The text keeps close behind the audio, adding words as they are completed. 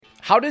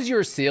How does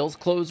your sales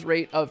close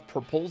rate of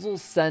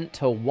proposals sent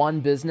to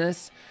one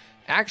business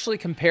actually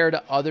compare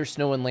to other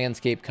snow and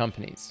landscape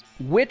companies?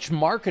 Which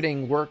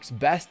marketing works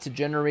best to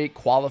generate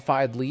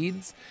qualified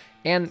leads?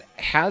 And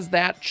has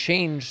that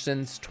changed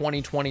since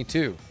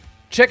 2022?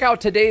 Check out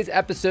today's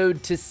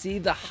episode to see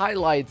the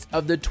highlights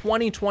of the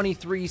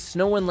 2023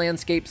 Snow and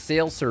Landscape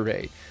Sales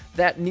Survey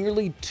that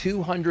nearly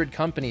 200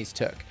 companies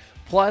took,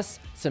 plus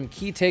some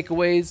key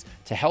takeaways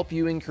to help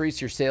you increase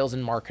your sales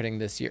and marketing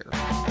this year.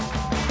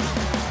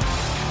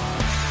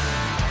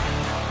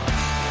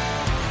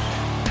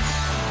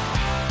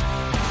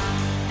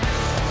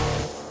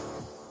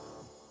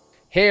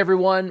 Hey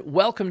everyone,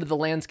 welcome to the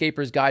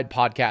Landscaper's Guide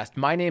podcast.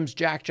 My name's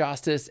Jack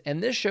Justice,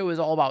 and this show is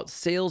all about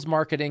sales,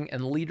 marketing,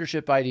 and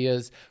leadership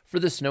ideas for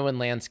the snow and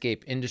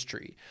landscape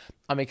industry.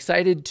 I'm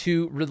excited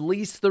to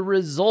release the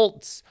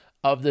results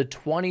of the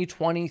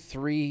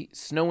 2023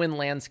 Snow and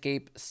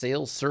Landscape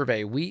Sales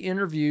Survey. We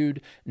interviewed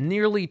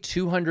nearly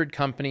 200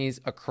 companies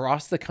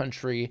across the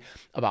country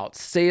about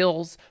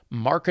sales,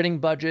 marketing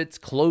budgets,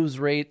 close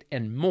rate,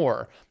 and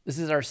more. This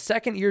is our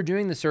second year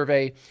doing the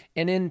survey,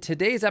 and in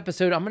today's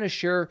episode, I'm going to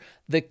share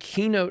the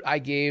keynote I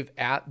gave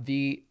at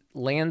the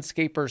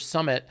Landscaper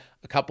Summit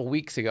a couple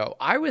weeks ago.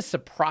 I was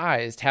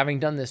surprised, having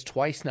done this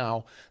twice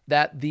now,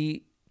 that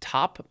the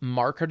top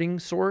marketing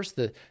source,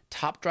 the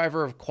top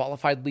driver of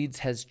qualified leads,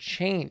 has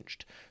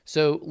changed.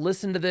 So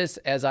listen to this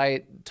as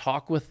I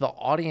talk with the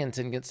audience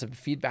and get some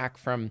feedback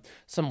from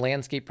some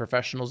landscape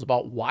professionals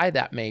about why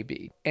that may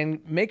be.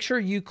 And make sure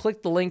you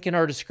click the link in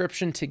our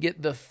description to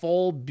get the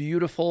full,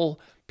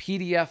 beautiful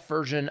PDF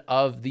version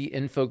of the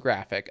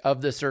infographic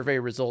of the survey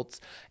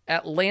results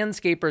at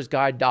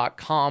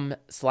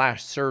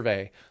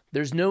landscapersguide.com/survey.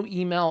 There's no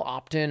email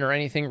opt-in or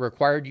anything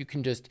required. You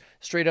can just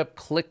straight up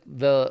click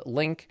the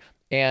link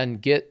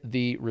and get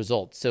the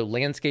results. So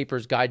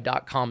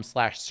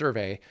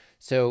landscapersguide.com/survey.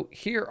 So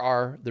here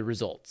are the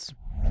results.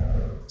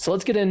 So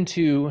let's get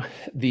into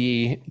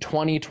the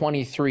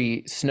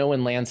 2023 Snow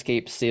and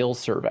Landscape Sales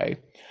Survey.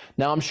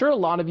 Now, I'm sure a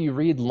lot of you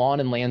read Lawn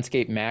and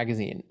Landscape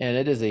magazine, and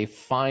it is a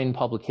fine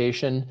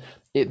publication.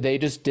 They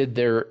just did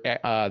their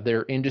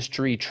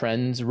industry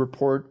trends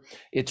report.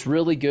 It's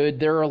really good.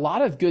 There are a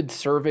lot of good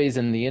surveys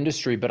in the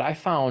industry, but I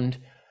found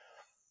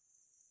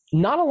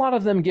not a lot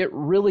of them get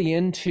really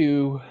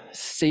into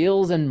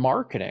sales and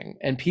marketing.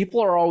 And people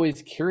are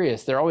always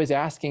curious. They're always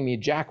asking me,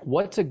 Jack,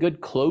 what's a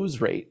good close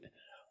rate?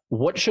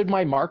 What should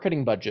my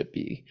marketing budget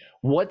be?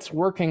 What's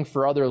working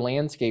for other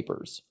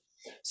landscapers?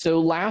 So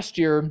last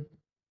year,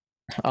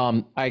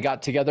 I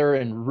got together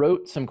and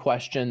wrote some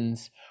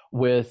questions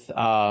with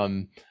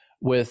some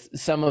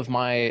of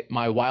my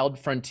Wild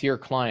Frontier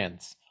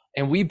clients.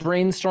 And we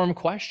brainstormed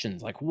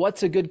questions like,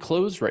 what's a good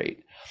close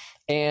rate?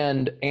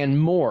 And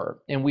more.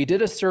 And we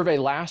did a survey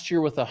last year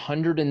with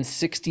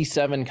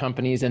 167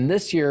 companies, and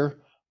this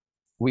year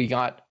we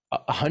got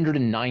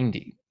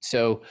 190.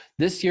 So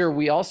this year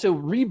we also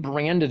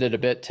rebranded it a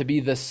bit to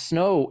be the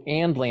Snow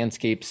and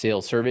Landscape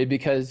Sales Survey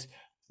because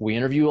we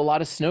interview a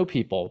lot of snow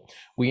people.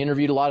 We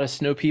interviewed a lot of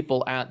snow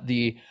people at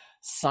the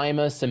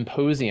SIMA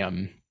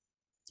Symposium.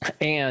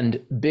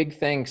 And big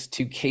thanks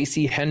to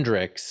Casey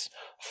Hendricks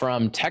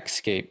from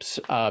Techscapes.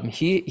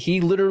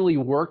 He literally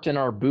worked in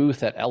our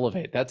booth at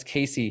Elevate. That's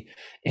Casey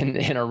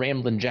in a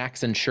Ramblin'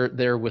 Jackson shirt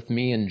there with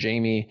me and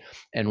Jamie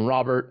and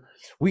Robert.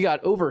 We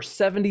got over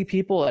 70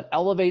 people at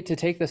Elevate to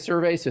take the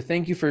survey, so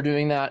thank you for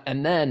doing that.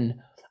 And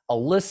then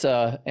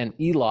Alyssa and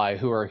Eli,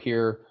 who are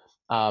here,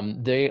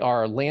 they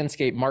are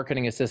landscape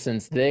marketing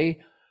assistants.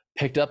 They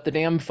picked up the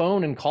damn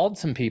phone and called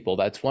some people.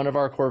 That's one of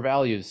our core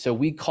values. So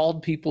we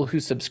called people who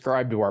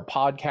subscribe to our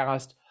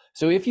podcast.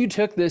 So if you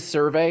took this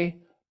survey,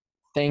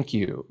 thank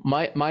you.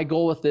 My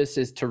goal with this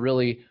is to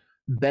really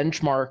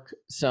benchmark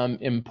some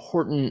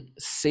important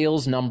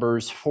sales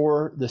numbers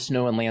for the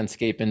snow and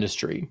landscape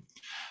industry.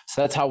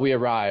 So that's how we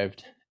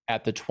arrived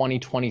at the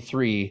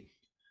 2023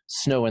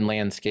 Snow and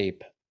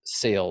Landscape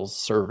Sales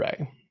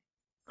Survey.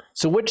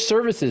 So which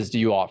services do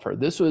you offer?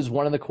 This was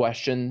one of the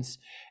questions,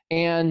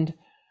 and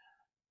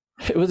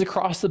it was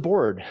across the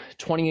board.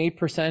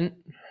 28%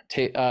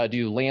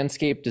 do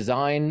landscape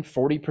design,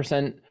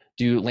 40%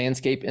 do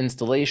landscape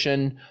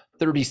installation,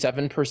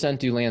 37%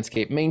 do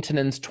landscape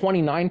maintenance,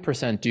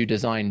 29% do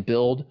design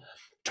build,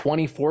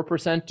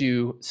 24%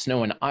 do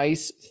snow and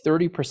ice,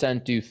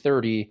 30% do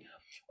 30.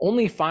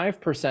 Only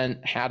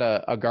 5% had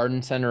a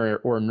garden center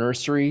or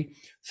nursery,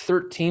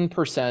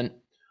 13%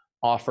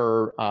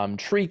 offer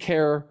tree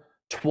care,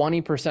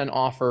 20%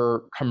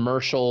 offer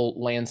commercial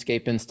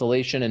landscape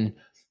installation, and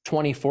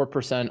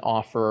 24%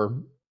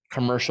 offer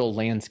commercial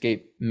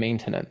landscape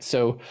maintenance.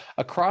 So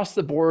across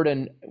the board,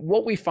 and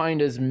what we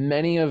find is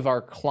many of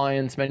our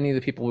clients, many of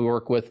the people we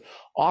work with,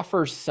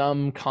 offer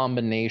some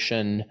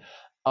combination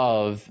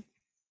of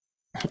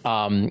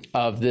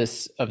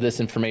this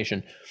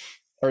information,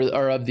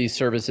 or of these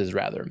services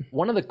rather.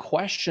 One of the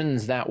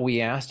questions that we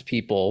asked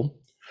people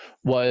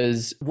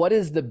was, what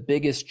is the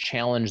biggest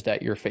challenge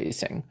that you're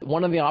facing?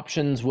 One of the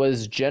options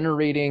was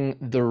generating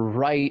the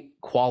right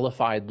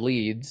qualified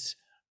leads,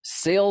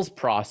 sales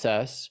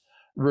process,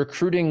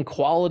 recruiting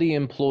quality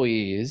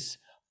employees,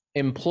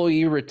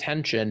 employee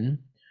retention,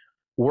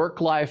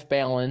 work-life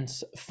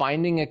balance,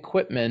 finding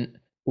equipment,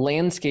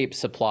 landscape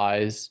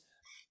supplies,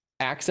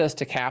 access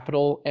to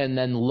capital, and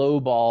then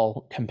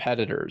lowball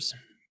competitors.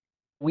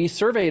 We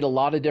surveyed a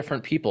lot of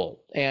different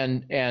people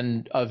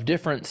and of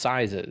different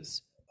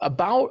sizes.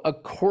 About a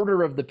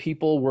quarter of the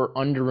people were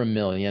under $1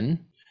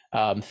 million.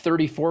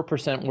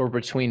 34% were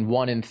between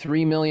 1 and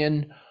 3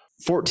 million.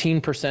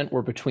 14%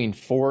 were between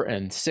 4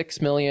 and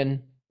 6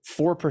 million.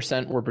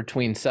 4% were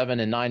between 7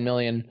 and 9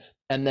 million.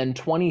 And then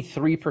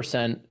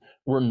 23%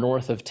 were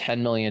north of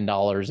 $10 million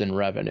in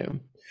revenue.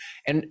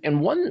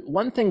 And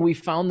one thing we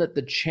found that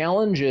the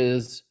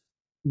challenges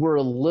were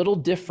a little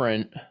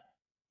different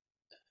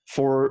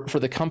for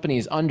the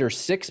companies under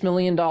 $6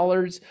 million.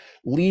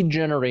 Lead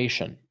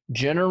generation.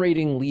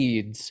 Generating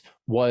leads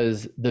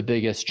was the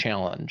biggest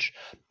challenge.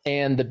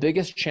 And the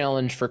biggest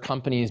challenge for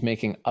companies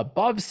making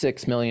above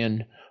 6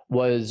 million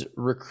was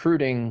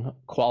recruiting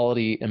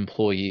quality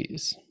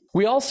employees.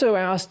 We also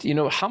asked,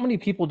 how many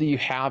people do you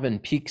have in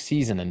peak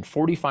season? And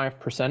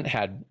 45%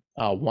 had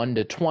 1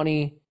 to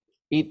 20,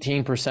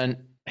 18%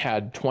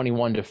 had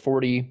 21 to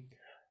 40,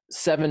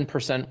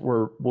 7%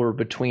 were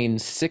between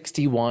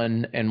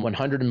 61 and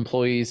 100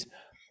 employees,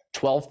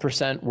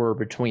 12% were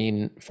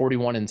between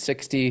 41 and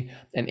 60,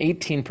 and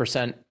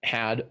 18%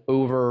 had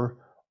over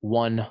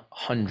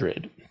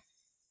 100.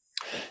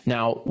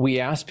 Now, we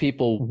asked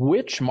people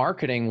which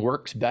marketing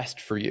works best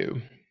for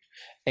you,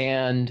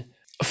 and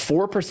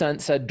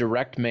 4% said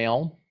direct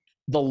mail.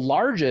 The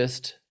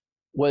largest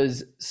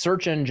was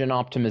search engine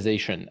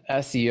optimization,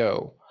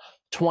 SEO.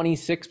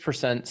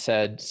 26%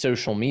 said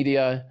social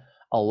media,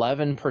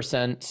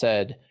 11%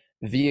 said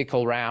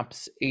vehicle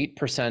wraps,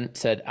 8%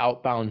 said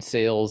outbound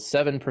sales,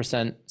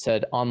 7%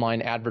 said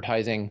online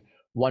advertising,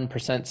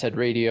 1% said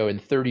radio,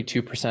 and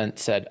 32%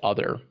 said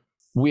other.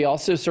 We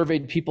also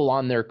surveyed people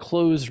on their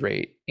close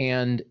rate,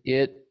 and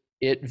it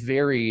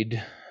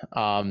varied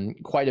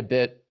quite a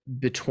bit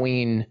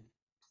between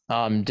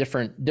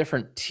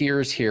different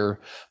tiers here.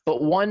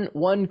 But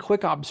one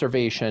quick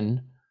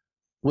observation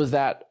was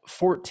that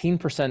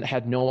 14%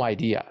 had no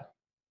idea.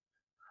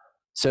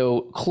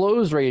 So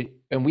close rate,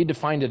 and we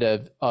defined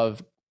it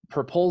of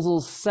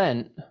proposals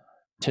sent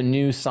to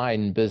new side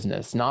in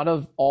business, not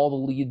of all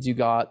the leads you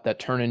got that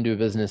turn into a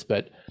business,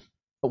 but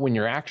when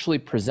you're actually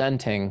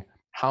presenting,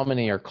 how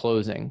many are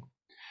closing?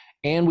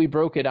 And we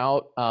broke it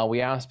out. We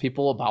asked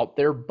people about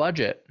their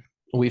budget.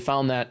 We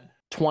found that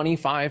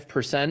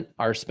 25%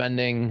 are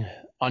spending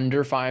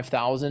under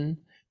 5,000,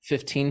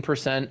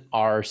 15%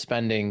 are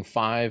spending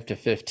 5 to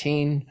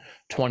 15,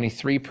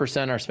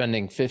 23% are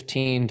spending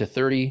 15 to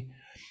 30,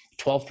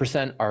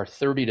 12% are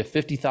 30 to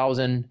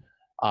 50,000,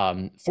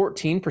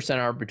 14%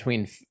 are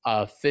between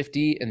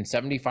 50 and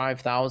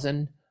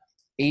 75,000,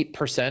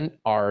 8%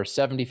 are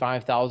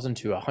 75,000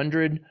 to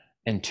 100,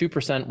 and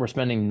 2% were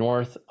spending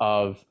north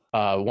of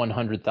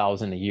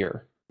 100,000 a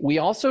year. We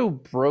also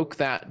broke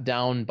that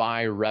down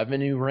by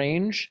revenue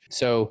range.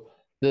 So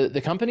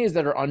the companies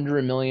that are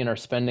under $1 million are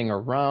spending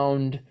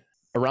around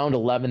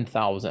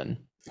 11,000.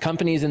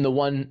 Companies in the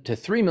 1 to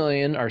 3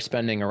 million are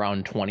spending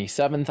around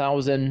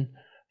 27,000.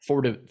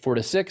 4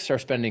 to 6 are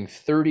spending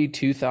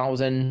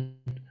 32,000.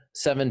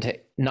 $7 to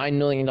 $9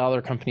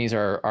 million companies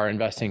are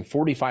investing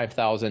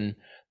 45,000.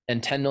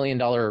 And $10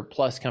 million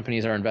plus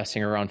companies are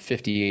investing around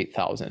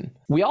 58,000.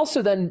 We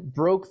also then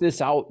broke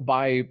this out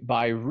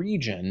by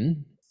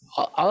region.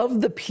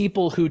 Of the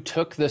people who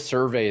took the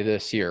survey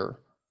this year,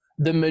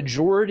 the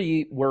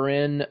majority were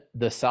in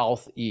the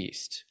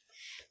Southeast.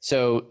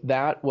 So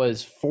that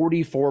was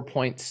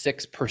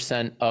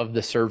 44.6% of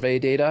the survey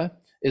data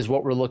is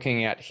what we're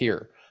looking at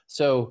here.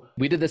 So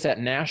we did this at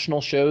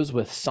national shows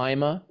with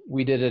SIMA.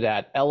 We did it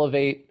at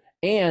Elevate,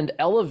 and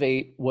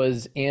Elevate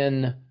was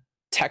in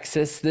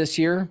Texas this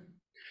year.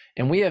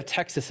 And we have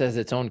Texas as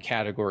its own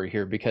category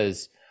here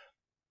because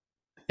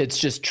it's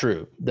just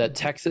true that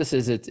Texas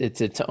is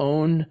its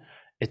own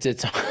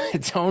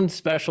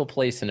special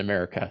place in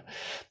America.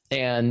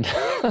 And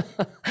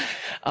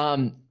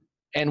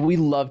and we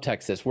love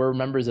Texas. We're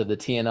members of the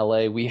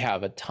TNLA. We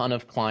have a ton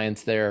of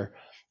clients there.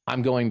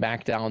 I'm going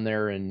back down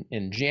there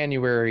in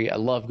January. I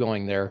love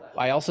going there.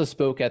 I also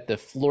spoke at the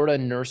Florida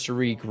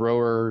Nursery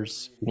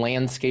Growers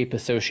Landscape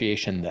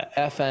Association, the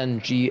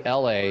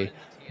FNGLA,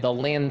 the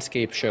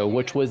landscape show,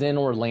 which was in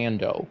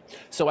Orlando.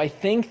 So I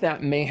think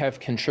that may have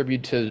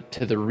contributed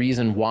to the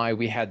reason why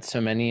we had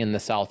so many in the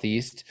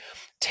Southeast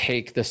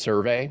take the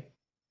survey.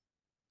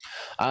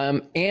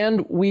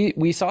 And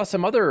we saw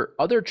some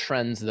other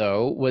trends,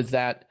 though, was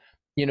that,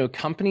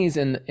 companies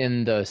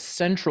in the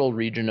central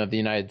region of the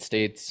United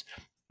States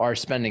are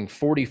spending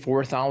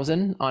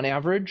 44,000 on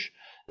average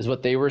is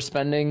what they were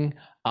spending.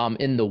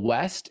 In the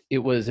West, it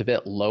was a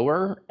bit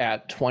lower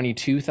at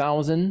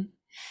 22,000.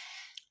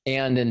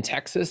 And in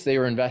Texas, they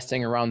were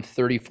investing around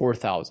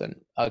 34,000.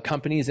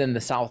 Companies in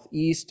the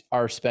Southeast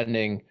are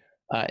spending,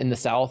 in the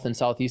South and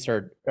Southeast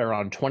are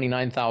around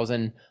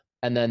 29,000.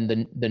 And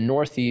then the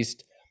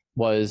Northeast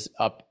was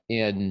up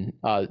in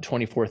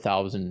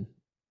 24,000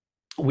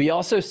 We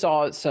also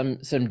saw some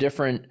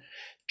different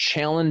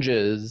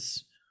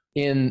challenges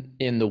in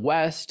the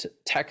West,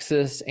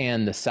 Texas,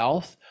 and the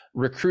South.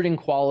 Recruiting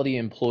quality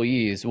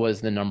employees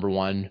was the number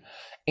one,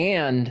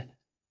 and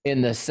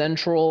in the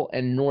Central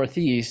and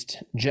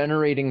Northeast,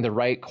 generating the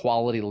right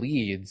quality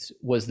leads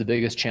was the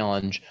biggest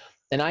challenge.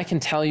 And I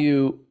can tell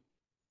you,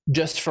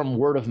 just from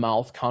word of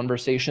mouth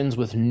conversations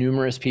with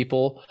numerous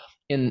people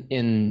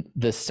in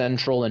the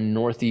Central and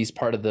Northeast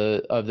part of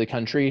the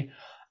country,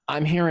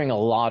 I'm hearing a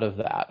lot of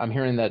that. I'm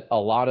hearing that a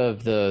lot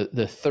of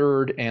the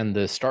third and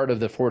the start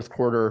of the fourth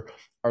quarter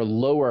are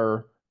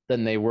lower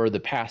than they were the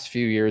past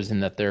few years,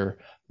 and that they're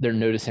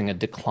noticing a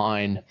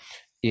decline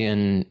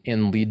in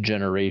lead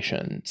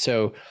generation.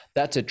 So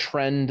that's a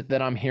trend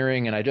that I'm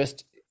hearing. And I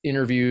just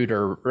interviewed,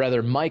 or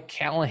rather Mike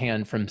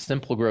Callahan from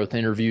Simple Growth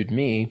interviewed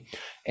me,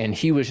 and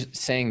he was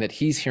saying that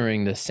he's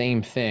hearing the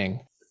same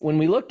thing. When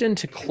we looked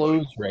into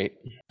close rate,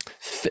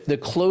 the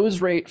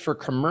close rate for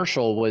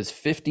commercial was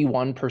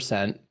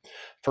 51%,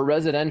 for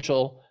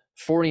residential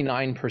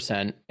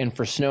 49%, and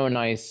for snow and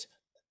ice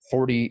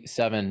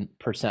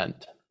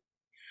 47%.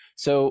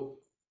 So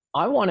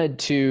I wanted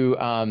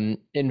to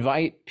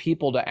invite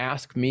people to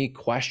ask me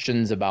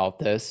questions about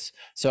this.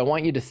 So I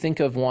want you to think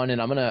of one, and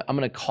I'm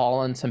gonna call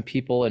on some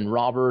people. And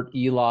Robert,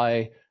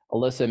 Eli,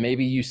 Alyssa,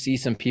 maybe you see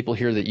some people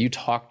here that you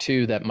talk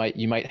to that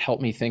you might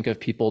help me think of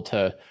people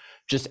to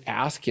just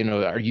ask.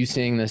 Are you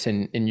seeing this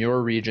in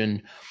your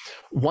region?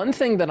 One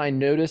thing that I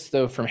noticed,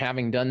 though, from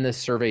having done this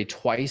survey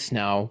twice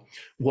now,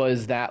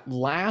 was that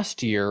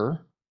last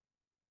year,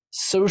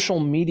 social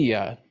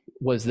media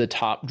was the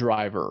top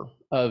driver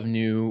of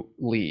new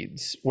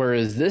leads,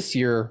 whereas this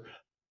year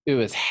it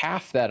was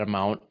half that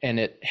amount, and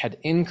it had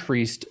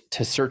increased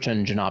to search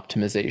engine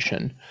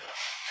optimization.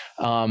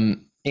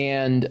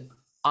 And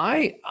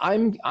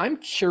I'm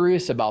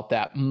curious about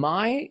that.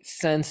 My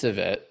sense of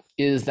it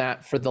is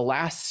that for the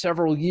last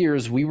several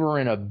years, we were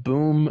in a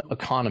boom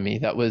economy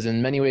that was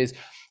in many ways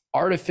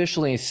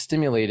artificially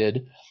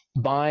stimulated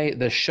by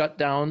the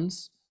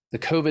shutdowns, the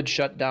COVID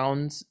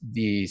shutdowns,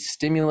 the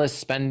stimulus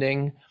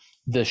spending,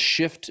 the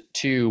shift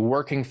to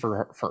working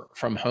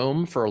from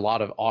home for a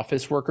lot of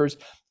office workers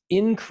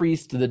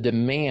increased the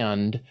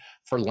demand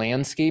for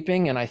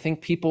landscaping. And I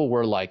think people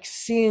were like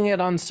seeing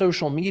it on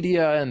social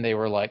media, and they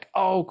were like,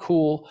 oh,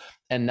 cool.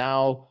 And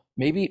now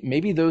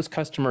maybe those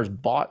customers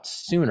bought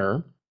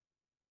sooner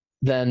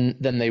than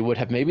they would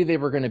have. Maybe they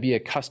were going to be a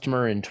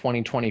customer in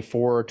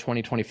 2024,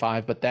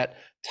 2025, but that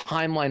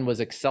timeline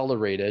was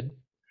accelerated.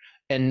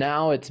 And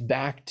now it's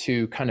back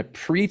to kind of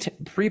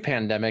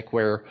pre-pandemic,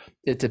 where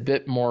it's a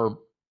bit more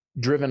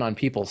driven on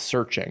people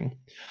searching.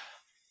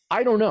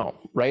 I don't know,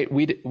 right?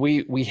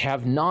 We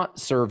have not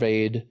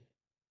surveyed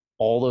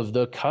all of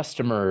the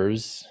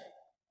customers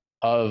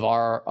of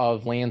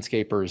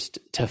landscapers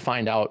to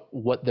find out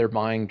what their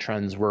buying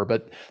trends were,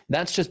 but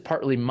that's just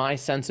partly my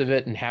sense of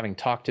it, and having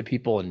talked to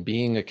people and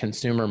being a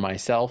consumer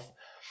myself.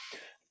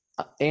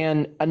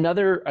 And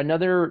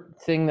another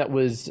thing that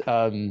was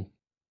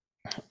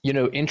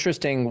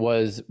interesting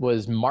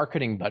was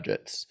marketing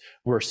budgets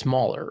were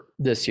smaller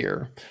this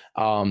year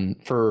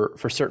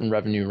for certain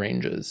revenue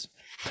ranges.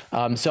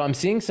 So I'm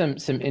seeing some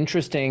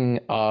interesting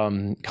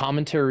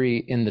commentary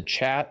in the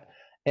chat,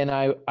 and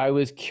I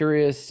was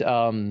curious,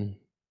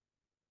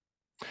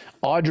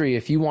 Audrey,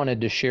 if you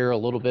wanted to share a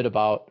little bit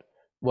about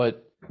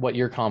what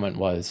your comment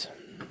was.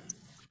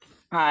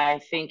 Hi,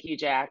 thank you,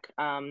 Jack.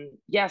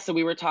 So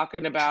we were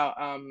talking about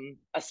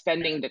a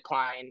spending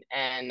decline,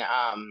 and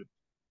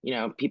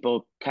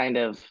people kind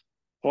of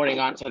holding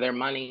on to their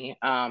money.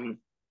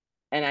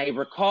 And I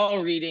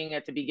recall reading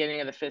at the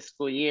beginning of the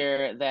fiscal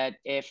year that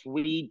if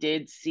we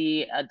did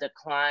see a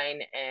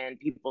decline in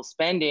people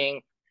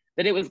spending,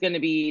 that it was going to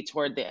be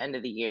toward the end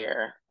of the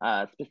year,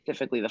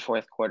 specifically the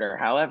fourth quarter.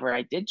 However,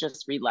 I did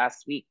just read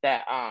last week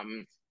that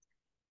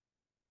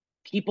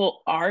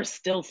people are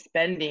still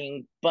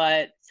spending,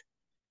 but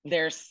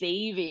their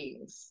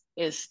savings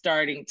is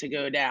starting to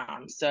go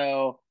down.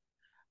 So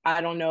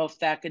I don't know if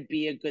that could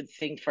be a good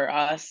thing for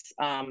us.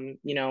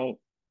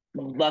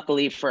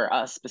 Luckily for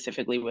us,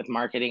 specifically with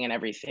marketing and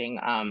everything,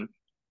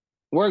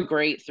 we're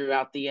great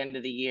throughout the end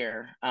of the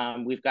year.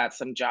 We've got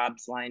some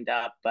jobs lined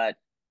up, but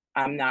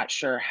I'm not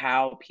sure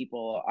how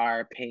people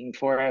are paying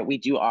for it. We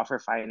do offer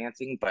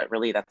financing, but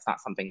really that's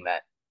not something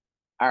that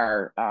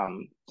our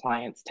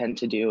clients tend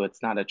to do.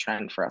 It's not a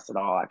trend for us at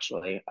all,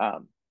 actually.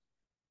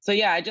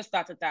 I just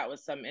thought that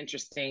was some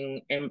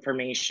interesting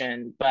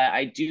information. But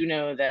I do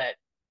know that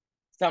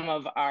some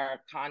of our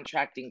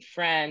contracting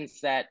friends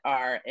that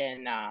are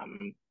in,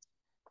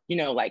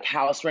 like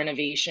house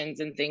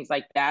renovations and things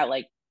like that,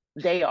 like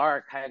they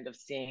are kind of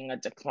seeing a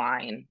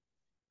decline.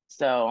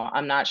 So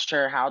I'm not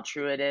sure how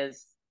true it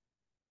is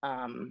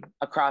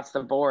across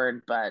the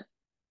board, but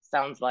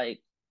sounds like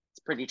it's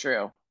pretty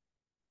true.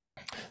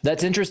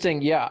 That's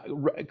interesting. Yeah.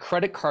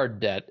 Credit card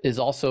debt is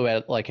also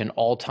at like an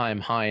all-time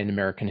high in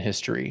American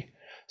history.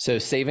 So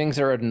savings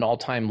are at an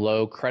all-time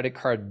low. Credit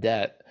card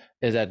debt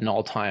is at an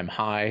all-time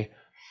high.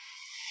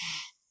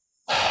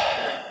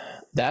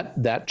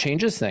 That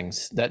changes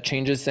things. That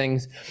changes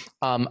things.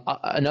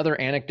 Another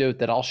anecdote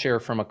that I'll share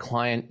from a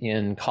client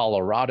in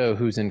Colorado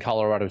who's in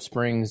Colorado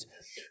Springs,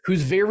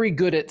 who's very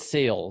good at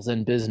sales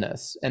and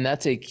business. And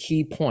that's a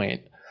key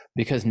point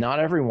because not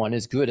everyone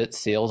is good at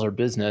sales or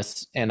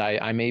business. And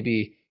I may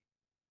be,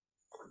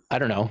 I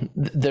don't know,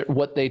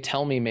 what they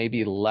tell me may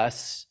be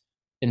less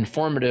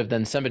informative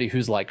than somebody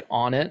who's like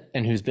on it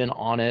and who's been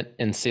on it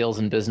in sales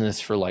and business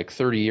for like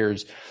 30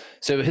 years.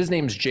 So his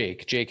name's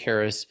Jake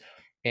Harris.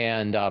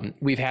 And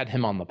we've had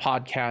him on the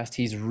podcast.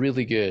 He's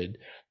really good.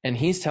 And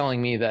he's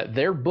telling me that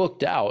they're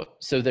booked out.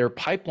 So their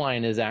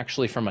pipeline is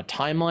actually, from a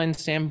timeline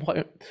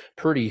standpoint,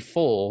 pretty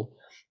full.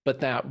 But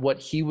that what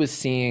he was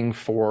seeing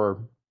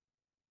for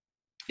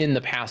in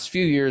the past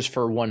few years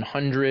for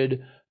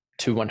 $100,000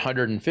 to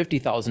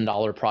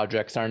 $150,000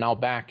 projects are now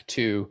back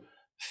to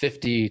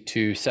 $50,000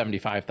 to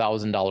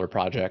 $75,000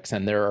 projects.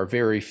 And there are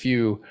very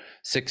few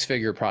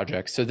six-figure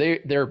projects. So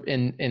they're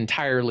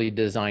entirely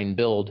design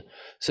build.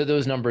 So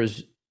those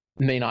numbers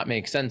may not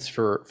make sense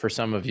for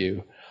some of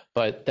you,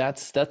 but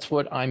that's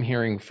what I'm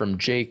hearing from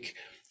Jake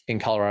in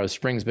Colorado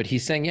Springs. But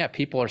he's saying, yeah,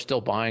 people are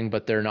still buying,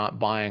 but they're not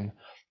buying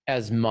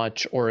as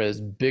much or as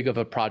big of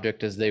a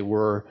project as they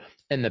were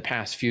in the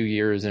past few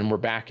years. And we're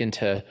back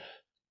into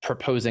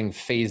proposing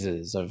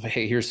phases of,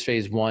 hey, here's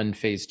phase 1,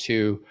 phase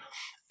 2.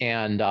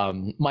 And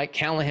Mike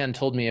Callahan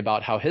told me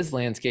about how his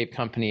landscape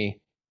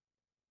company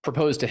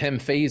proposed to him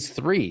phase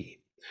 3.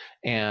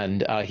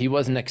 And he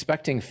wasn't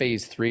expecting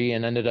phase 3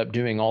 and ended up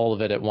doing all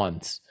of it at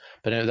once.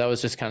 But that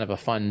was just kind of a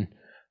fun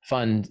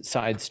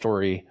side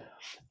story.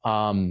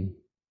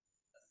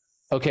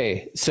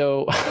 Okay,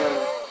 so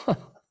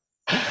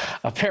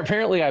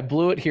apparently I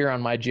blew it here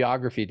on my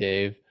geography,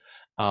 Dave.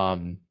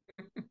 But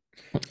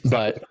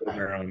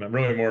Maryland. I'm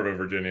really more of a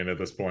Virginian at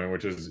this point,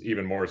 which is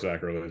even more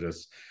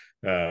sacrilegious.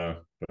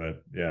 But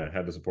yeah, I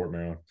had to support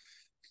Maryland.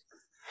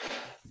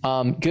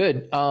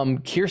 Good.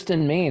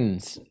 Kirsten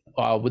Maines,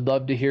 would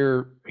love to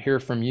hear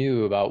from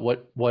you about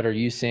what are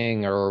you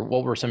seeing, or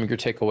what were some of your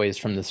takeaways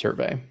from the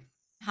survey?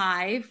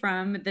 Hi,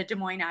 from the Des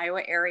Moines,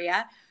 Iowa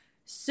area.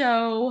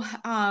 So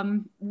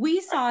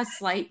we saw a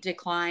slight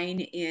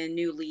decline in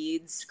new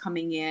leads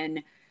coming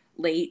in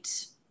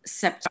late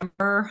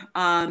September.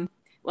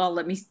 Well,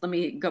 let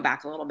me go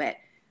back a little bit.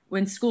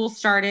 When school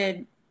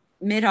started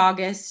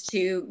mid-August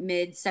to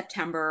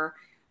mid-September,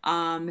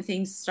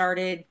 things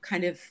started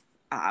kind of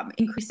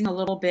increasing a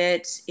little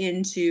bit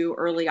into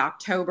early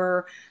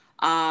October.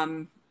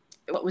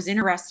 What was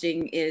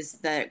interesting is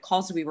the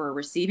calls we were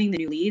receiving, the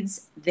new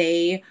leads,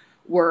 they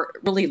were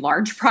really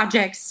large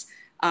projects,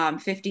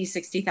 $50,000,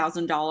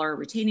 $60,000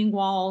 retaining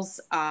walls,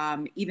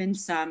 even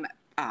some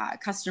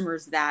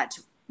customers that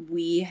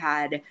we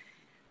had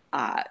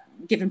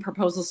given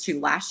proposals to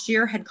last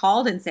year had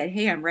called and said,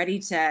 hey, I'm ready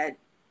to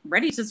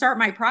start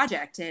my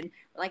project. And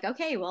we're like,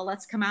 okay, well,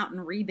 let's come out and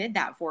rebid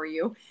that for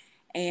you.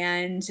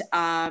 And,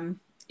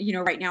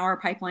 right now our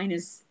pipeline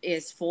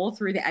is full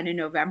through the end of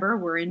November.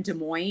 We're in Des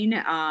Moines.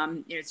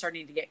 It's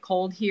starting to get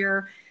cold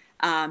here.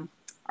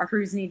 Our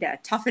crews need to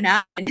toughen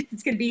up, and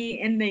it's going to be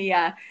in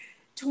the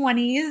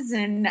 20s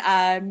and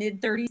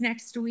mid 30s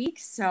next week.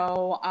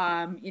 So,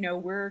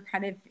 we're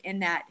kind of in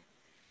that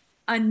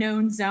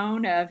unknown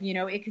zone of,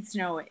 it could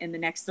snow in the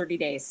next 30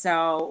 days.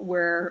 So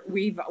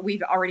we've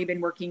already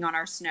been working on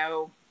our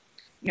snow,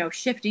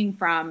 shifting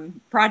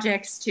from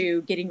projects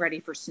to getting ready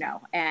for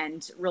snow,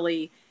 and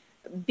really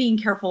being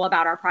careful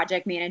about our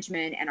project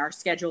management and our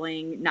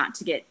scheduling, not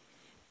to get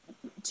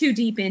too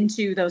deep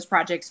into those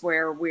projects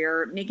where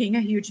we're making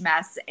a huge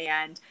mess,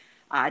 and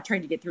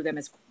trying to get through them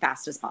as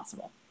fast as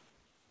possible.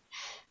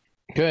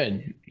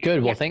 Good.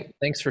 Well,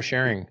 thanks for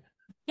sharing.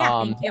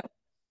 Yeah, thank you.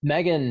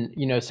 Megan,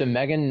 so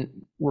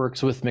Megan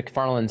works with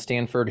McFarland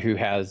Stanford, who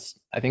has,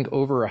 I think,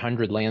 over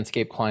 100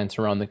 landscape clients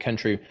around the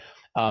country.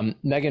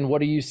 Megan,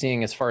 what are you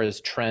seeing as far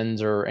as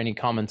trends or any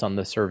comments on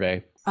the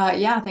survey?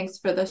 Yeah, thanks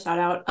for the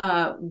shout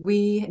out.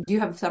 We do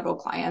have several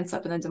clients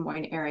up in the Des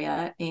Moines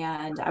area,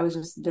 and I was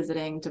just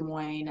visiting Des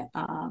Moines,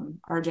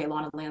 RJ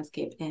Lawn and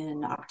Landscape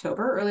in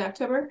early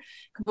October,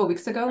 a couple of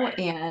weeks ago,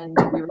 and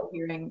we were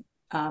hearing,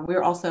 we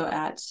were also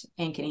at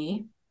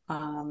Ankeny,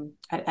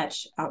 at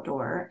Etch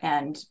Outdoor,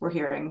 and we're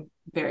hearing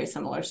very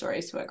similar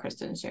stories to what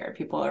Kristen shared.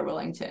 People are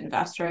willing to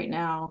invest right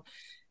now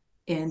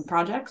in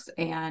projects,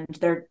 and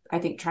they're, I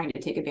think, trying to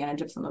take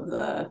advantage of some of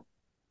the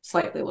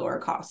slightly lower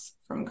costs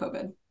from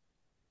COVID.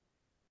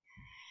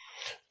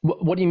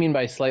 What do you mean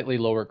by slightly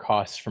lower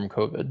costs from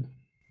COVID?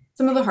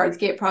 Some of the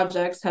hardscape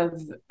projects have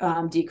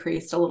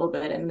decreased a little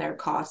bit in their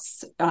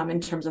costs in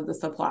terms of the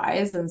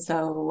supplies. And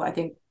so I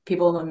think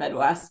people in the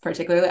Midwest,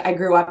 particularly, I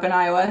grew up in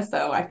Iowa,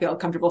 so I feel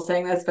comfortable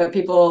saying this, but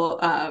people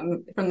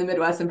from the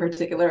Midwest in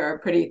particular are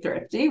pretty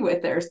thrifty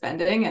with their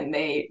spending, and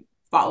they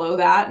follow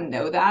that and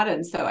know that.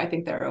 And so I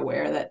think they're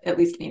aware that at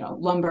least,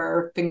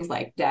 lumber, things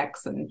like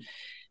decks and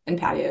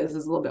patios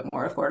is a little bit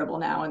more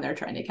affordable now, and they're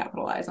trying to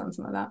capitalize on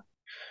some of that.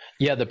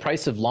 Yeah, the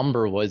price of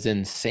lumber was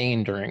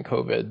insane during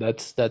COVID.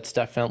 That's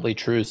definitely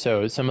true.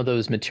 So some of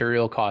those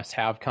material costs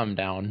have come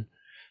down.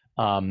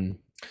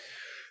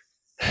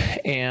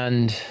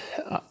 And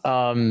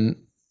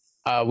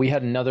we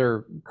had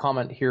another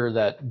comment here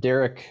that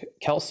Derek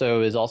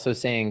Kelso is also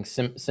saying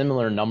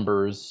similar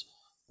numbers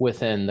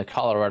within the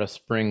Colorado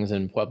Springs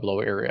and Pueblo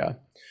area.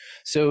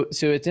 So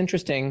it's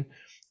interesting.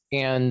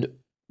 And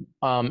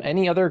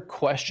any other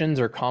questions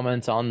or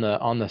comments on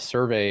the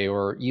survey,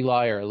 or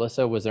Eli or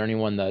Alyssa, was there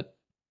anyone that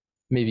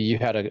maybe you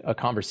had a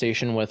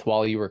conversation with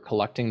while you were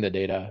collecting the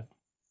data?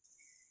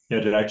 Yeah,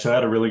 I did. Actually, I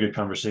had a really good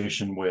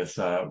conversation with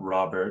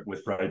Robert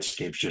with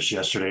Brightscapes just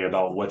yesterday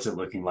about what's it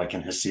looking like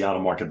in his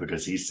Seattle market,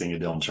 because he's seeing a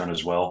downturn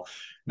as well.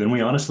 Then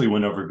we honestly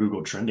went over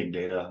Google trending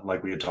data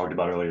like we had talked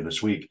about earlier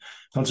this week.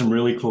 Found some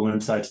really cool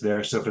insights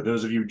there. So for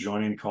those of you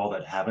joining the call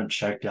that haven't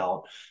checked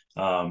out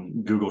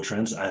Google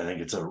Trends, I think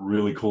it's a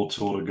really cool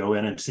tool to go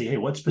in and see, hey,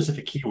 what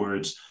specific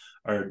keywords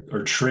are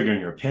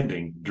triggering or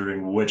pending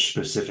during which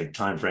specific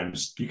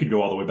timeframes. You could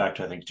go all the way back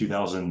to, I think,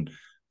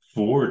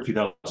 2004 or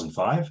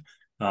 2005.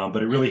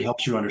 But it really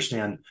helps you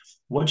understand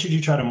what should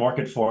you try to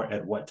market for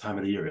at what time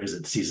of the year. Is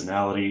it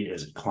seasonality?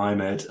 Is it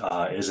climate?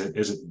 Is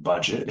it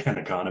budget and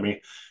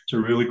economy? So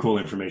really cool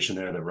information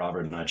there that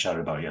Robert and I chatted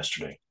about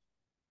yesterday.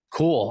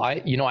 Cool.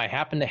 I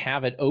happen to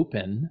have it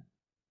open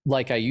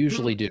like I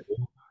usually do.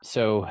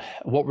 So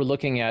what we're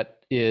looking at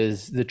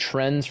is the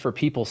trends for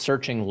people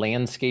searching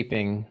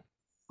landscaping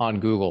on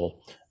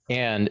Google.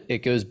 And it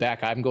goes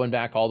back, I'm going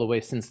back all the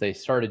way since they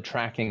started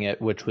tracking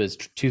it, which was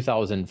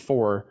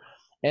 2004.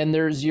 And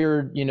there's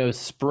your,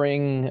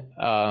 spring,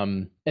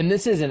 and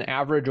this is an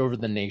average over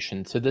the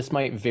nation. So this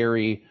might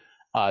vary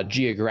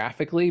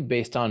geographically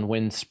based on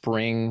when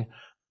spring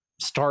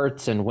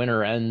starts and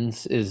winter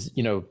ends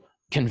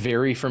can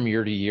vary from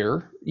year to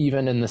year,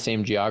 even in the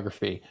same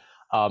geography.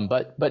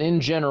 But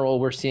in general,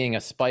 we're seeing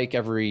a spike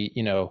every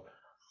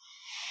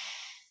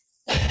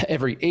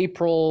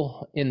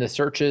April in the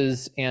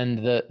searches,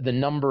 and the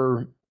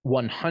number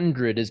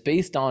 100 is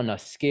based on a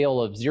scale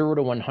of 0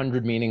 to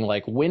 100, meaning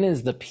like when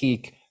is the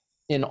peak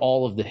in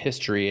all of the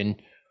history. And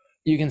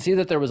you can see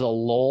that there was a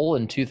lull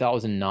in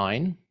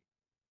 2009,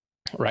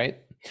 right?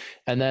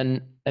 And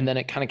then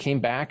it kind of came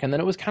back, and then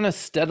it was kind of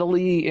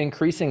steadily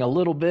increasing a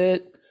little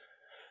bit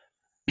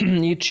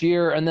each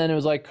year. And then it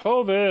was like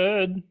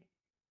COVID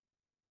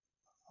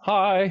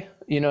high,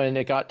 and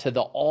it got to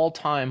the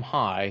all-time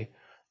high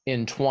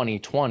in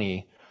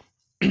 2020.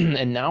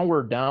 And now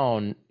we're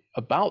down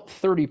about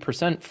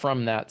 30%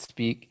 from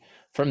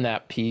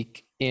that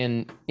peak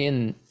in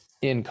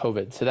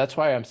COVID. So that's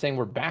why I'm saying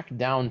we're back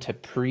down to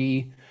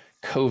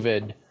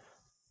pre-COVID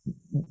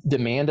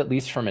demand, at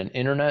least from an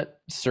internet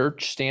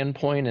search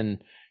standpoint.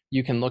 And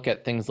you can look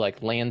at things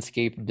like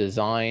landscape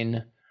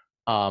design.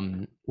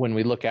 When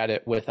we look at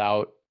it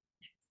without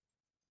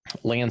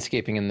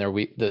landscaping in there,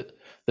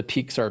 the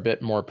peaks are a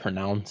bit more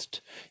pronounced,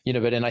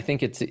 and I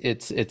think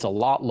it's a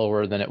lot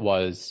lower than it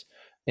was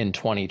in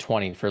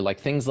 2020. For like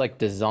things like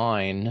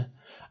design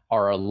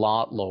are a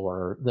lot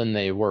lower than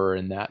they were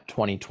in that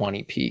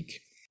 2020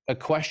 peak. A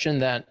question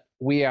that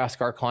we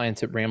ask our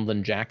clients at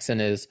Ramblin'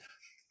 Jackson is,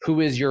 who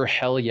is your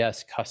hell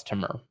yes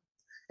customer?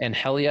 And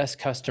hell yes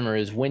customer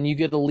is when you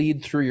get a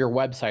lead through your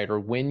website, or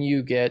when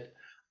you get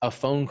a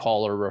phone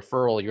call or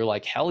referral, you're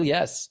like, hell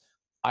yes,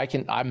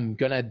 I'm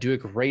gonna do a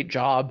great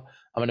job.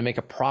 I'm gonna make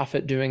a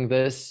profit doing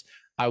this.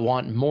 I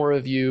want more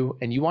of you.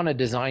 And you want to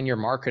design your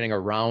marketing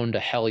around a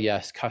hell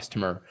yes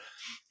customer.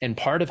 And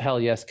part of hell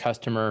yes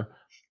customer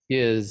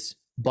is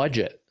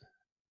budget.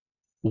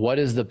 What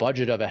is the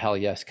budget of a hell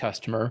yes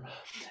customer?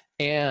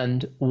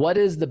 And what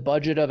is the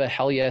budget of a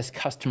hell yes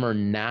customer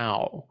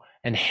now?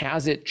 And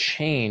has it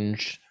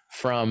changed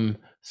from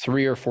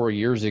 3 or 4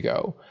 years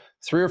ago?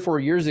 3 or 4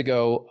 years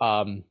ago,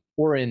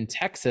 or in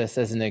Texas,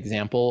 as an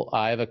example,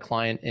 I have a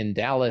client in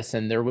Dallas,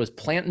 and there was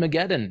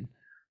Plantmageddon.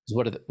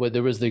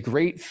 There was the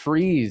great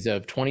freeze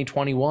of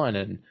 2021,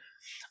 and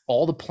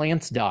all the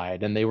plants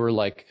died, and they were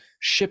like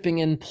shipping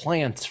in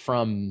plants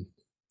from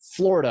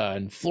Florida,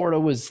 and Florida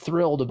was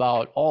thrilled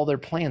about all their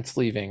plants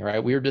leaving,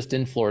 right? We were just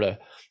in Florida.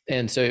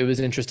 And so it was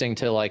interesting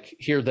to like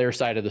hear their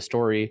side of the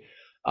story.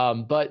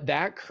 But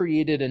that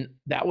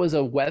that was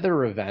a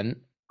weather event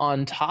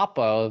on top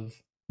of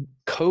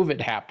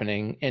COVID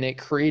happening, and it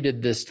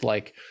created this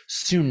like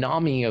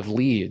tsunami of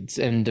leads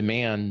and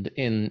demand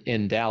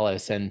in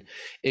Dallas. And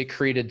it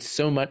created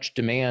so much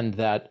demand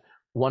that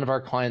one of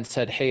our clients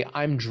said, hey,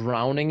 I'm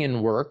drowning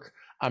in work.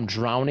 I'm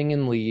drowning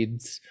in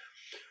leads.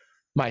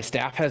 My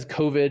staff has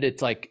COVID.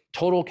 It's like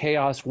total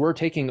chaos. We're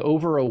taking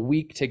over a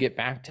week to get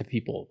back to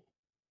people.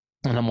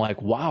 And I'm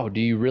like, wow, do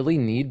you really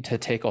need to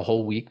take a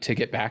whole week to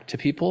get back to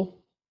people?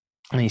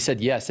 And he said,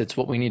 yes, it's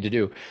what we need to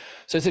do.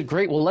 So I said,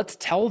 great, well, let's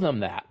tell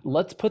them that.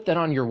 Let's put that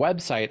on your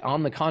website,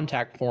 on the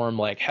contact form,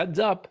 like, heads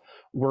up,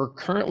 we're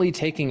currently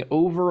taking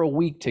over a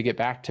week to get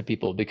back to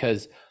people.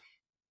 Because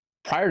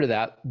prior to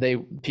that,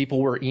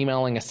 people were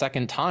emailing a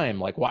second time,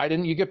 like, why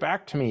didn't you get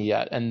back to me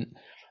yet? And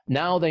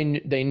now they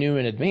knew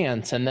in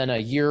advance. And then a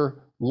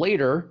year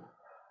later,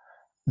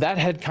 that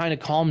had kind of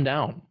calmed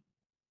down,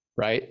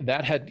 right?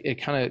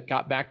 It kind of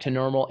got back to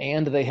normal,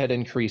 and they had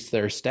increased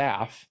their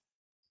staff.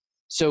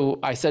 So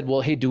I said, well,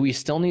 hey, do we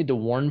still need to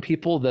warn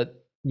people that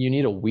you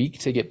need a week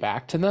to get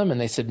back to them? And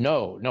they said,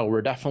 no,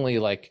 we're definitely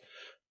like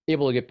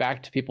able to get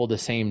back to people the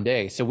same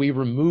day. So we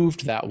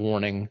removed that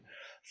warning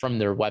from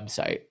their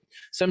website.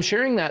 So I'm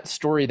sharing that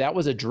story. That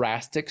was a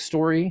drastic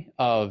story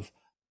of,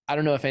 I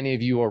don't know if any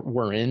of you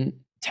were in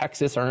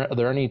Texas. Are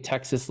there any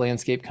Texas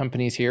landscape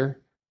companies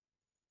here?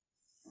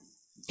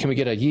 Can we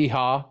get a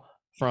yeehaw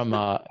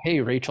from, hey,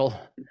 Rachel?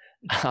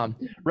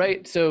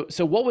 Right. So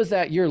what was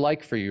that year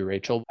like for you,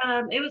 Rachel?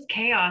 It was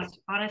chaos,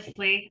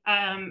 honestly.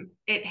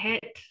 It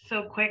hit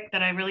so quick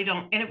that I really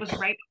don't, and it was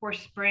right before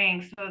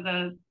spring. So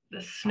the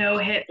snow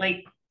hit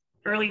like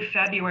early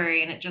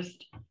February, and it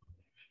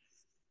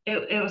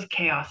was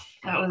chaos.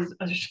 That was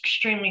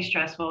extremely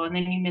stressful. And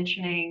then you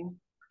mentioning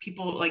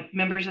people, like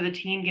members of the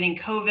team getting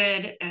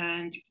COVID,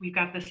 and we've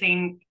got the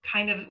same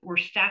kind of, we're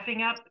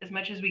staffing up as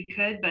much as we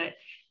could, but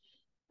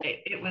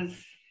it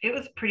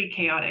was pretty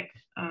chaotic.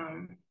 I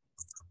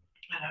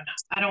don't know.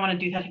 I don't want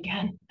to do that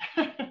again.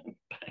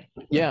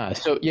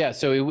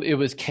 So it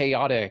was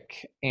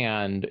chaotic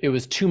and it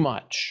was too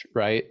much,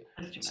 right?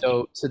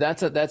 So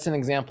that's an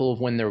example of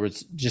when there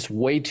was just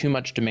way too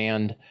much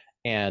demand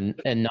and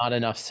not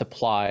enough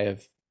supply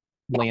of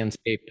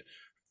landscape,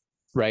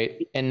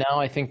 right? And now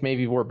I think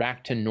maybe we're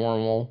back to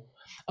normal.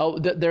 Oh,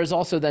 there's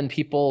also then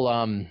people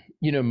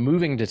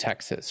moving to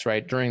Texas,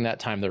 right? During that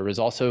time, there was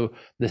also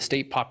the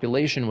state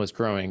population was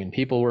growing and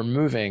people were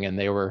moving and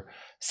they were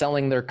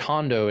selling their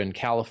condo in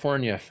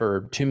California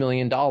for $2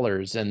 million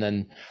and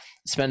then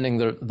spending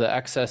the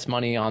excess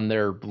money on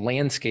their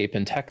landscape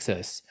in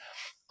Texas,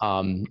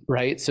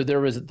 right? So there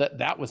was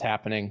that was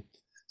happening.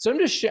 So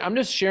I'm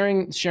just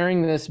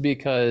sharing this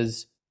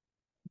because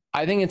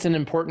I think it's an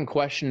important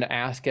question to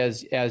ask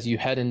as you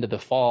head into the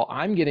fall.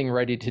 I'm getting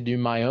ready to do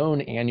my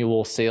own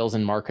annual sales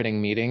and marketing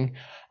meeting,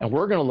 and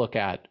we're going to look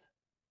at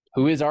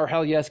who is our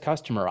Hell Yes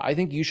customer. I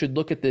think you should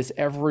look at this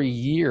every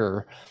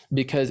year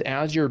because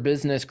as your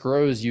business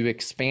grows, you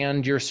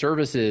expand your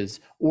services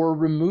or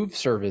remove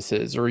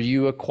services, or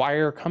you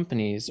acquire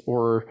companies,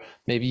 or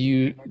maybe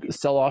you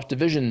sell off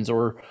divisions,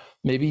 or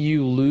maybe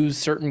you lose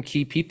certain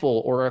key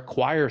people or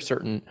acquire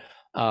certain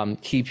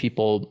key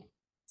people.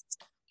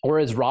 Or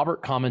as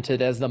Robert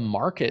commented, as the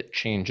market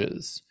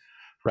changes,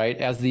 right?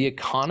 As the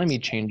economy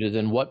changes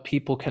and what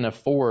people can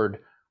afford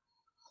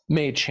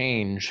may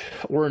change,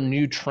 or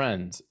new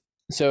trends.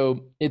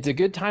 So it's a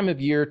good time of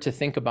year to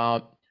think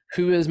about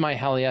who is my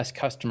Hell Yes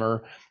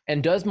customer,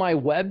 and does my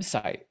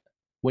website,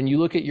 when you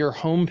look at your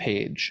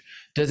homepage,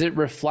 does it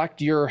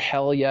reflect your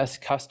Hell Yes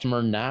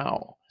customer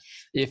now?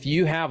 If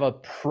you have a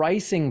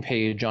pricing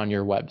page on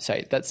your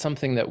website, that's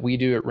something that we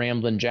do at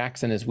Ramblin'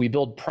 Jackson, is we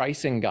build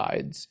pricing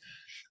guides.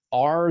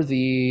 Are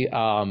the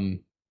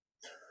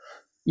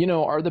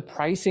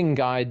pricing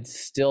guides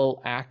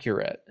still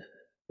accurate,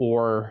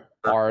 or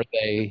are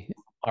they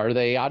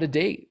out of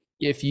date?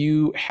 If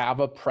you have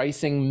a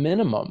pricing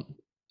minimum,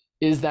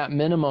 is that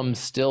minimum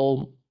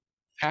still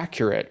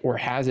accurate, or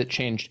has it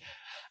changed?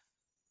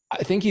 I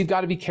think you've got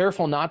to be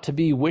careful not to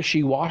be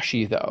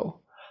wishy-washy,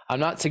 though.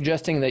 I'm not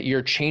suggesting that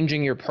you're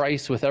changing your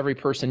price with every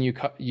person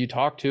you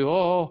talk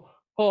to.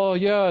 Oh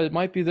yeah, it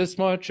might be this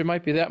much, it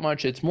might be that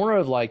much. It's more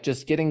of like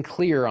just getting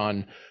clear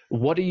on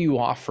what are you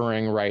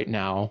offering right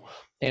now,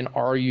 and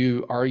are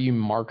you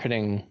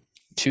marketing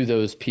to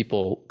those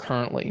people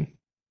currently?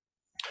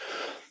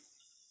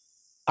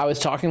 I was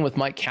talking with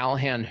Mike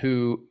Callahan,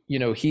 who,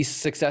 he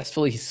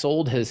successfully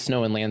sold his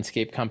snow and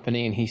landscape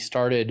company, and he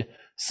started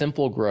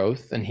Simple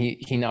Growth, and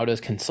he now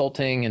does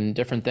consulting and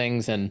different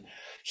things. And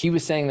he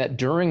was saying that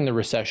during the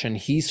recession,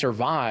 he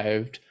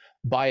survived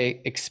by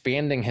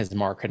expanding his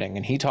marketing.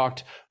 And he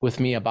talked with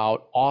me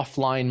about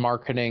offline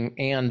marketing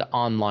and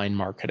online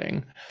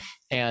marketing.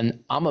 And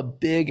I'm a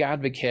big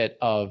advocate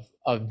of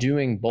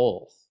doing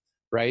both,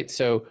 right?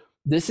 So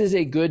this is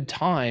a good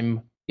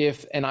time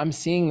and I'm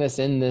seeing this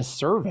in this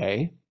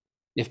survey,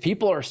 if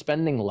people are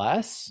spending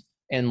less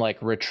and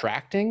like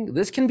retracting,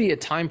 this can be a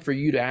time for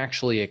you to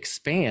actually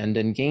expand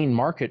and gain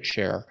market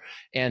share.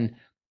 And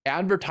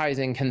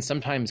advertising can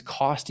sometimes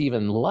cost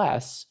even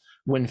less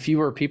when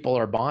fewer people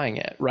are buying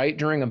it, right?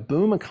 During a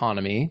boom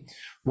economy,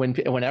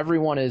 when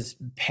everyone is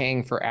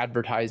paying for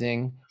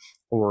advertising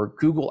or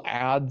Google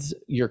Ads,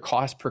 your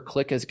cost per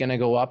click is going to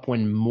go up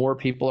when more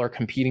people are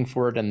competing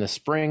for it in the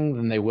spring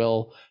than they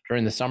will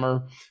during the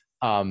summer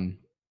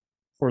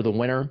or the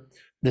winter.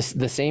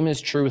 The same is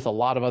true with a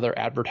lot of other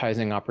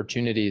advertising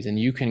opportunities, and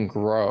you can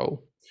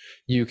grow.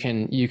 You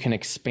can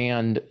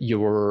expand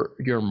your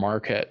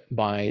market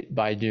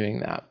by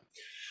doing that.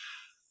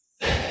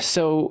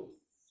 So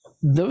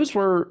those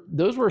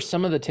were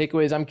some of the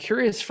takeaways. I'm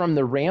curious, from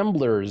the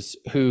Ramblers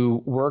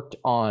who worked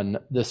on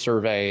the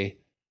survey,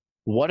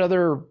 what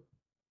other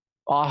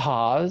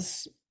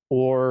ahas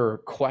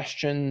or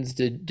questions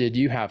did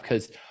you have?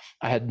 Because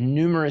I had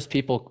numerous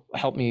people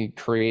help me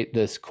create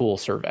this cool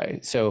survey.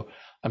 So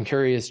I'm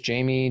curious,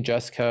 Jamie,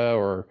 Jessica,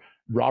 or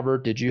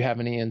Robert, did you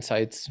have any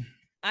insights?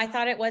 I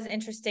thought it was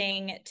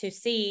interesting to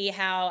see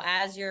how,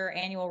 as your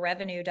annual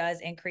revenue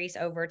does increase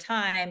over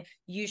time,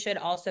 you should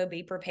also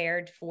be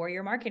prepared for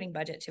your marketing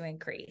budget to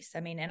increase. I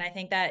mean, and I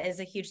think that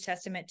is a huge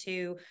testament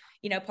to,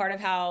 part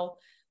of how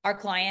our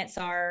clients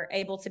are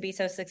able to be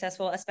so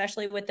successful,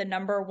 especially with the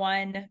number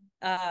one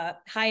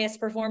highest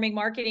performing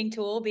marketing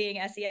tool being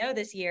SEO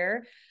this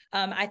year.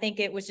 I think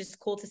it was just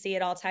cool to see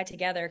it all tied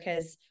together,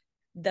 because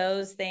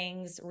those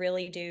things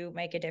really do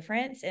make a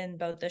difference in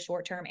both the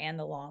short term and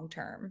the long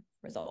term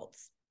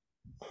results.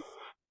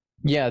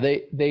 Yeah,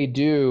 they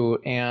do.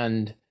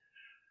 And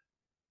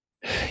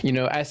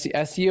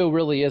SEO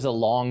really is a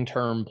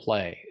long-term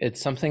play.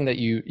 It's something that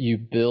you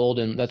build,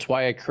 and that's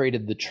why I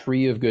created the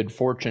tree of good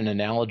fortune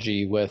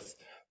analogy with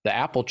the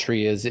apple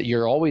tree, is that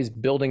you're always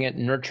building it,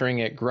 nurturing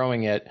it,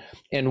 growing it.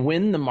 And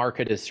when the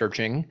market is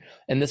searching,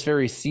 and this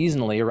varies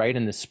seasonally, right?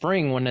 In the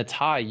spring, when it's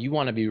high, you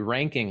want to be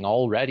ranking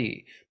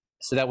already.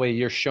 So that way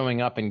you're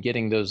showing up and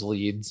getting those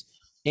leads.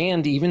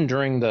 And even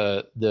during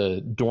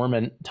the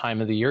dormant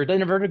time of the year, it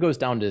never goes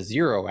down to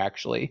zero,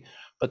 actually.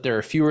 But there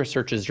are fewer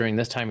searches during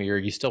this time of year.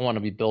 You still want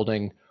to be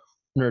building,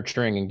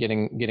 nurturing, and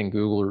getting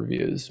Google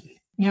reviews.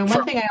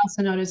 One thing I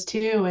also noticed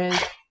too is,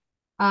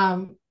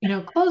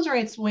 close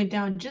rates went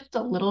down just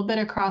a little bit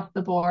across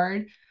the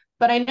board.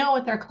 But I know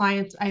with our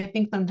clients, I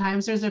think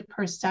sometimes there's a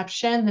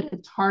perception that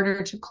it's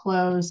harder to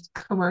close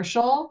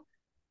commercial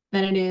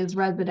than it is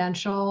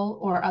residential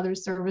or other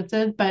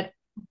services. But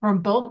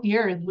from both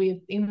years,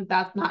 we've seen that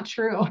that's not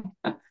true.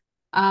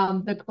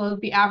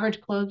 The average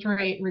close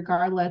rate,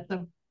 regardless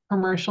of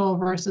commercial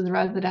versus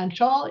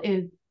residential,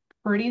 is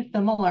pretty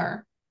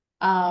similar.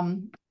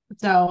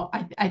 So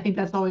I think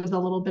that's always a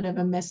little bit of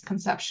a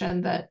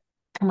misconception that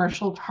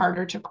commercial is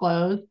harder to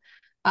close.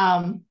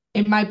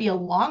 It might be a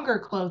longer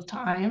close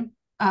time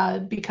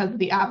because of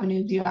the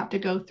avenues you have to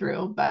go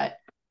through, but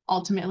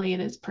ultimately it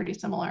is pretty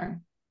similar.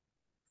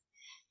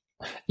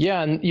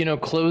 Yeah,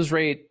 and close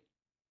rate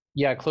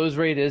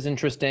is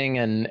interesting,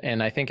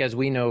 and I think, as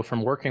we know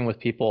from working with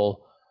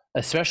people,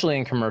 especially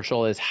in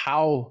commercial, is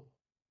how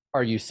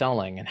are you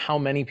selling and how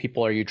many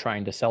people are you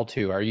trying to sell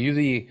to? Are you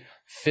the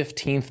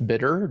 15th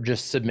bidder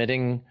just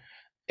submitting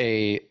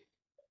a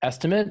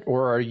estimate,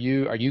 or are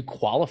you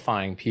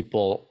qualifying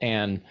people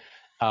and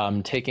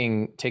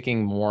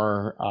taking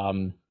more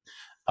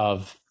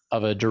of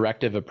a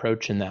directive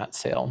approach in that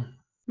sale?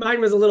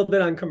 Mine was a little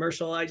bit on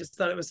commercial. I just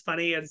thought it was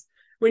funny, as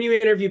when you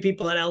interview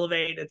people at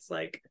Elevate, it's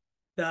like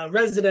the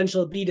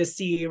residential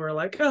B2C were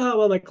like, oh,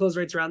 well, my close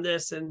rate's around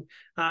this. And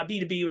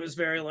B2B was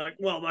very like,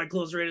 well, my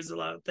close rate is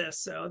about this.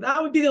 So that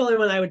would be the only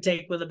one I would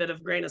take with a bit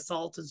of grain of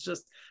salt. It's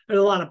just, there's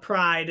a lot of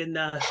pride in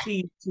the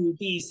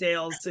B2B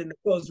sales and the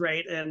close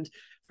rate. And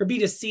for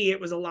B2C, it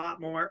was a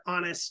lot more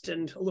honest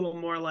and a little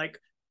more like,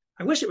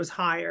 I wish it was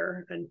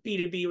higher. And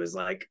B2B was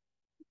like,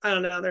 I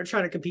don't know, they're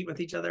trying to compete with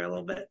each other a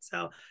little bit.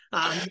 So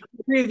I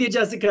agree with you,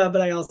 Jessica,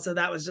 but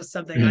that was just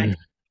something I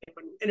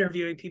when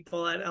interviewing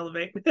people at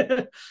Elevate.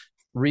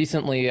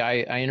 Recently,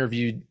 I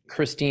interviewed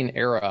Christine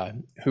Era,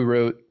 who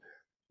wrote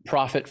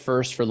Profit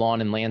First for Lawn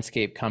and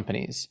Landscape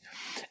Companies.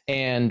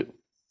 And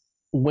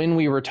when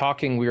we were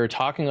talking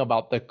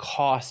about the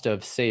cost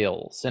of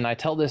sales. And I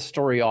tell this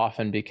story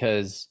often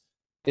because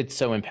it's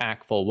so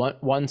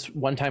impactful.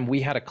 One time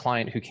we had a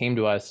client who came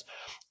to us,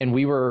 and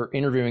we were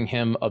interviewing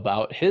him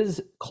about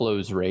his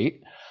close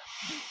rate.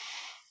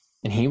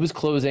 And he was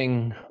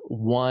closing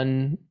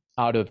 1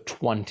 out of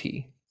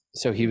 20.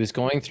 So he was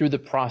going through the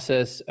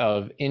process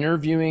of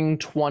interviewing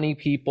 20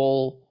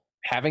 people,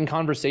 having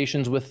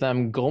conversations with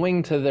them,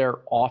 going to their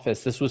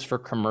office. This was for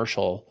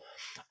commercial.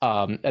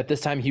 At this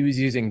time, he was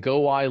using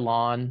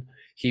GoILawn.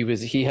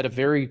 He had a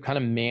very kind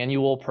of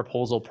manual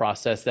proposal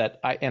process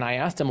I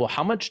asked him, well,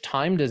 how much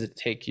time does it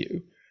take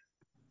you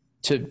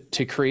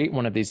to create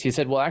one of these? He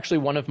said, well, actually,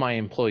 one of my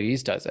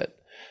employees does it.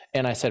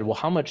 And I said, well,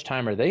 how much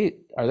time are they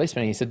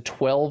spending? He said,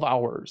 12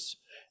 hours.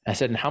 I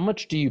said, and how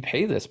much do you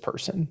pay this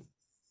person?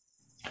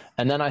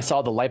 And then I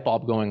saw the light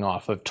bulb going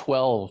off of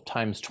 12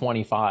 times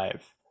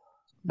 25.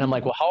 And I'm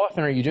like, well, how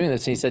often are you doing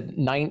this? And he said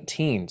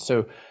 19.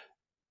 So,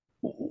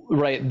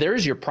 right,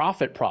 there's your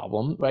profit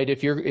problem, right?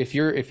 If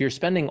you're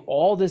spending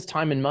all this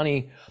time and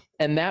money,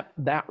 and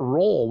that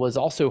role was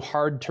also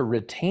hard to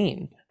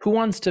retain. Who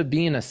wants to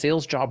be in a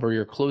sales job where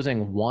you're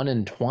closing 1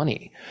 in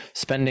 20,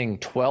 spending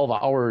 12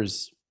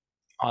 hours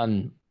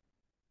on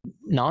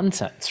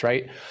nonsense,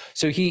 right?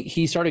 So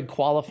he started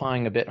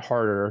qualifying a bit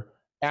harder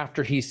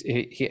after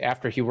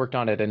he worked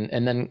on it,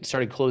 and then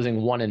started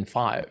closing 1 in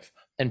 5.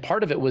 And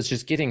part of it was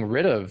just getting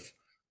rid of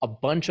a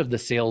bunch of the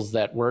sales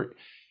that were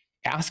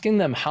asking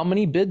them, how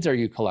many bids are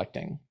you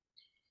collecting?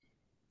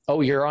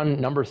 Oh, you're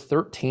on number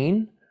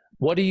 13.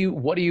 What are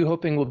you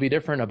hoping will be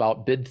different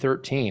about bid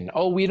 13?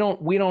 Oh, we don't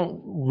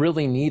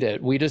really need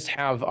it. We just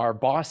have, our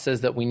boss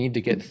says that we need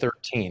to get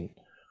 13.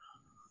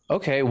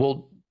 Okay,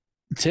 well,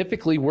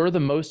 typically we're the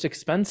most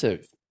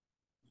expensive.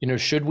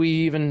 Should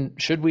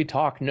we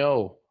talk?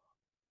 No,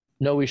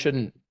 we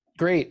shouldn't.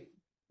 Great.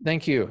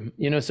 Thank you.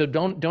 So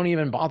don't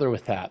even bother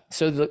with that.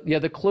 So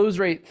the close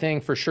rate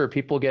thing, for sure,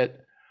 people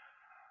get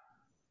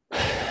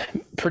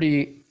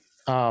pretty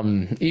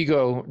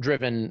ego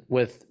driven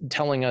with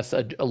telling us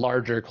a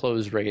larger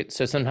close rate.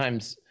 So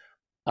sometimes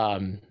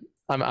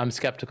I'm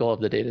skeptical of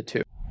the data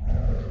too.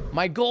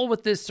 My goal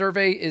with this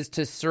survey is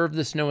to serve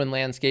the snow and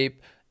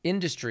landscape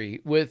industry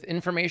with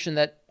information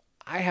that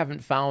I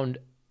haven't found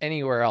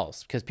anywhere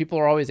else, because people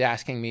are always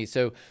asking me.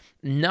 So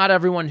not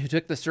everyone who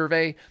took the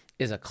survey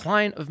is a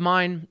client of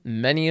mine.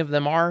 Many of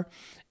them are,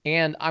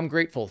 and I'm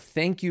grateful.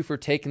 Thank you for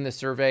taking the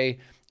survey.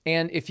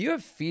 And if you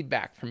have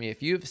feedback for me,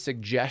 if you have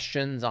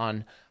suggestions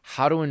on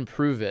how to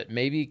improve it,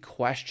 maybe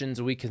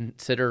questions we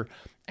consider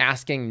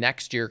asking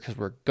next year, because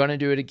we're going to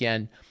do it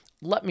again,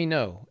 let me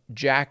know.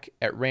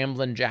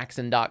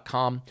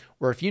 Jack@ramblinjackson.com.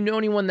 Or if you know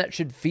anyone that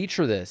should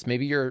feature this,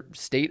 maybe your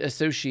state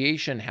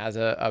association has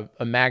a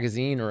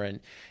magazine or an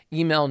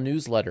email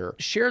newsletter,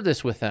 share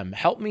this with them.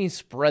 Help me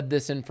spread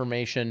this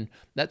information.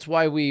 That's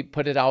why we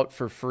put it out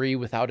for free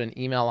without an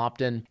email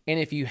opt-in. And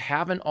if you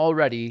haven't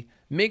already,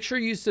 make sure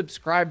you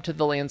subscribe to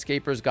the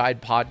Landscaper's Guide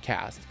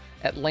podcast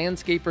at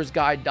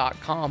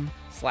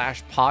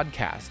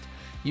landscapersguide.com/podcast.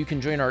 You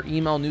can join our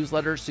email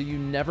newsletter so you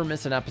never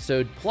miss an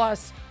episode.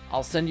 Plus,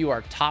 I'll send you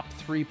our top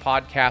 3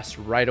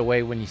 podcasts right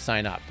away when you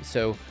sign up.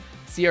 So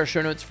see our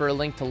show notes for a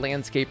link to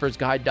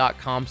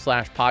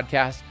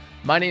landscapersguide.com/podcast.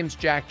 My name's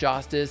Jack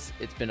Justice.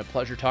 It's been a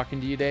pleasure talking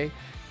to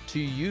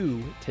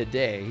you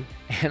today,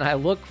 and I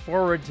look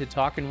forward to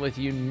talking with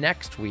you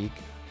next week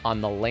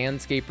on the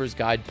Landscaper's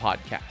Guide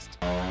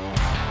podcast.